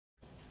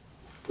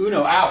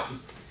Uno out.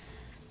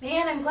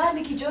 Man, I'm glad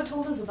Nikki Jo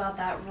told us about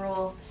that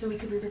rule so we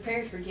could be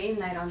prepared for game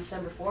night on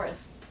December 4th.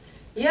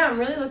 Yeah, I'm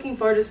really looking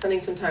forward to spending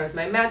some time with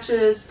my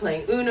matches,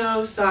 playing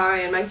Uno,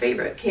 Sorry, and my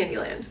favorite,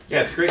 Candyland.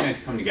 Yeah, it's a great night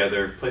to come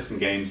together, play some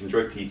games,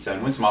 enjoy pizza,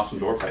 and win some awesome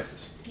door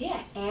prizes. Yeah,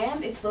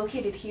 and it's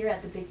located here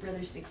at the Big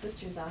Brothers Big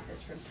Sisters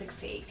office from 6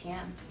 to 8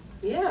 p.m.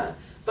 Yeah,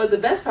 but the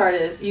best part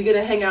is you get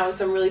to hang out with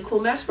some really cool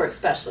match sports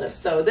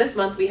specialists. So this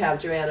month we have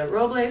Joanna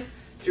Robles,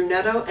 Drew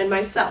Netto, and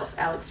myself,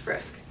 Alex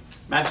Frisk.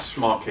 Matches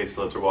from all case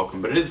loads are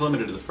welcome, but it is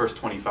limited to the first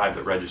 25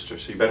 that register,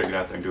 so you better get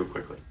out there and do it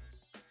quickly.